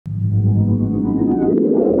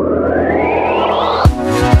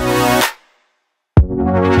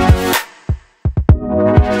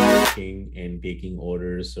taking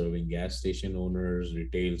orders, serving gas station owners,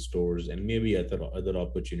 retail stores, and maybe other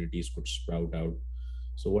opportunities could sprout out.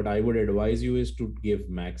 So what I would advise you is to give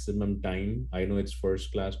maximum time. I know it's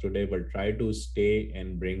first class today, but try to stay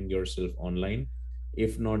and bring yourself online.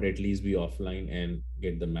 If not, at least be offline and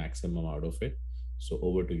get the maximum out of it. So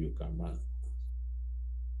over to you, Kamran.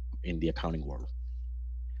 in the accounting world.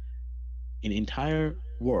 In entire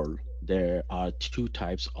world, there are two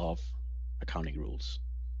types of accounting rules,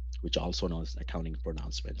 which are also known as accounting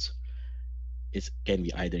pronouncements. It can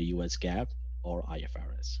be either US GAAP or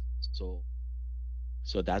IFRS.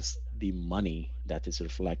 So that's the money that is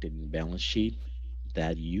reflected in balance sheet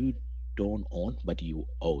that you don't own but you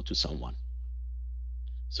owe to someone.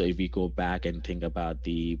 So if we go back and think about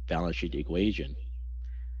the balance sheet equation,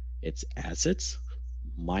 it's assets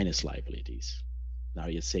minus liabilities. Now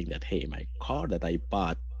you're saying that, hey, my car that I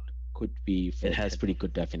bought could be, it has pretty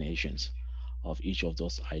good definitions of each of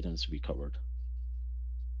those items we covered.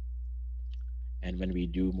 And when we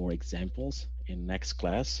do more examples in next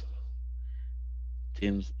class,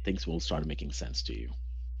 things will start making sense to you.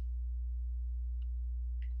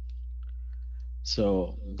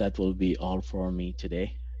 So that will be all for me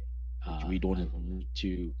today. We don't need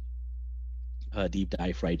to deep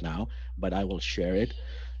dive right now, but I will share it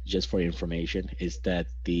just for information, is that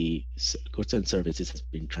the goods and services has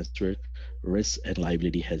been transferred, risk and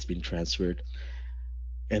liability has been transferred,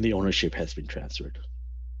 and the ownership has been transferred.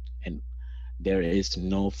 And there is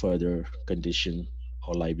no further condition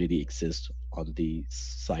or liability exists on the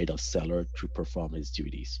side of seller to perform his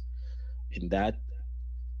duties. In that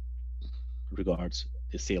regards,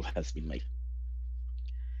 the sale has been made.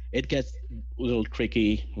 It gets a little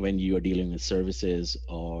tricky when you are dealing with services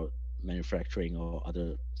or manufacturing or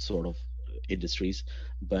other sort of industries,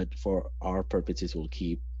 but for our purposes, we'll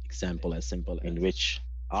keep example as simple, in which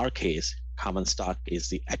our case, common stock is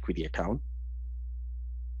the equity account.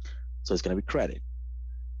 So it's going to be credit.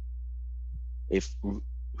 If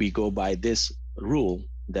we go by this rule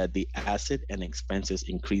that the asset and expenses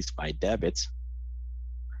increase by debits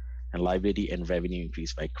and liability and revenue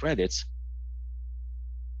increase by credits,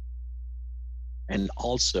 and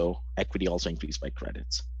also equity also increased by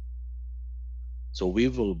credits. So we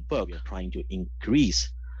will book trying to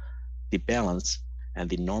increase the balance, and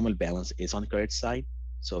the normal balance is on the credit side.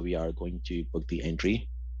 So we are going to book the entry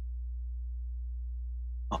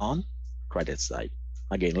on credit side.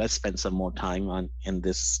 Again, let's spend some more time on in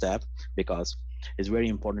this step, because it's very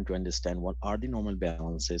important to understand what are the normal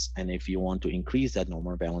balances, and if you want to increase that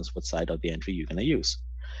normal balance, what side of the entry you're going to use.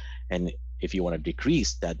 And if you want to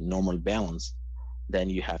decrease that normal balance, then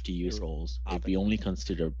you have to use roles. If we only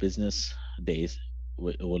consider business days,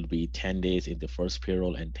 it will be 10 days in the first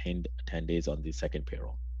payroll and 10 days on the second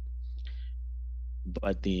payroll.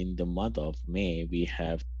 But in the month of May, we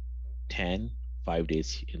have 5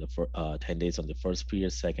 days in the 10 days on the first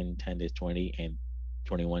period, second 10 days, 20 and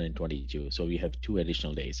 21 and 22. So we have 2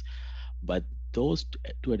 additional days. But those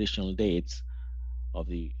 2 additional dates of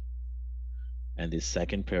the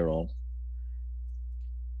second payroll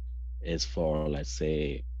is for, let's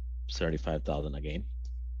say, 75,000 again.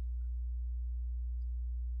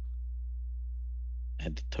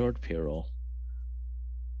 And the third payroll,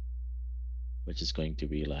 which is going to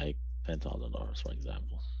be like $10,000, for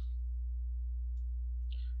example.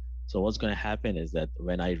 So what's going to happen is that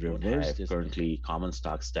when I reverse this, currently common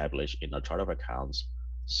stock established in a chart of accounts.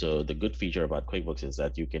 So the good feature about QuickBooks is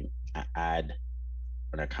that you can add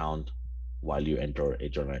an account while you enter a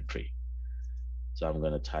journal entry. So I'm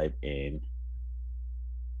going to type in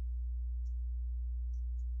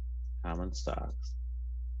common stocks.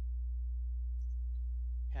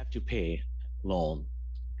 Have to pay loan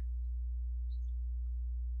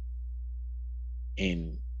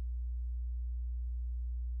in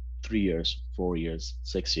 3 years, 4 years,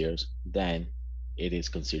 6 years, then it is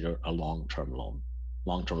considered a long-term loan,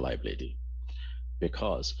 long-term liability,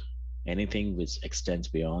 because anything which extends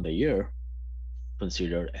beyond a year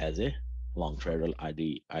considered as a long federal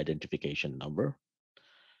ID identification number,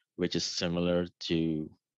 which is similar to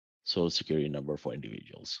Social Security number for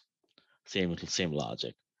individuals. Same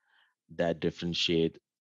logic that differentiate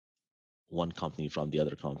one company from the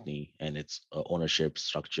other company and its ownership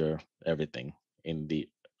structure, everything in the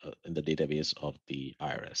database of the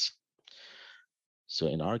IRS. So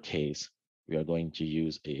in our case, we are going to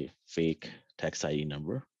use a fake tax ID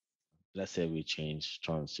number. Let's say we change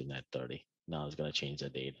terms to net 30. Now it's going to change the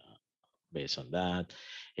date based on that.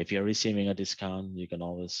 If you're receiving a discount, you can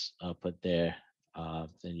always put there.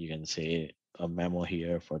 Then you can say a memo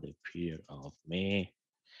here for the period of May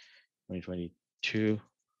 2022.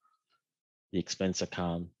 The expense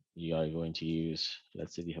account you are going to use,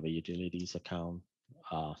 let's say you have a utilities account,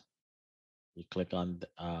 uh, you click on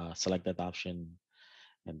select that option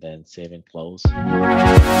and then save and close.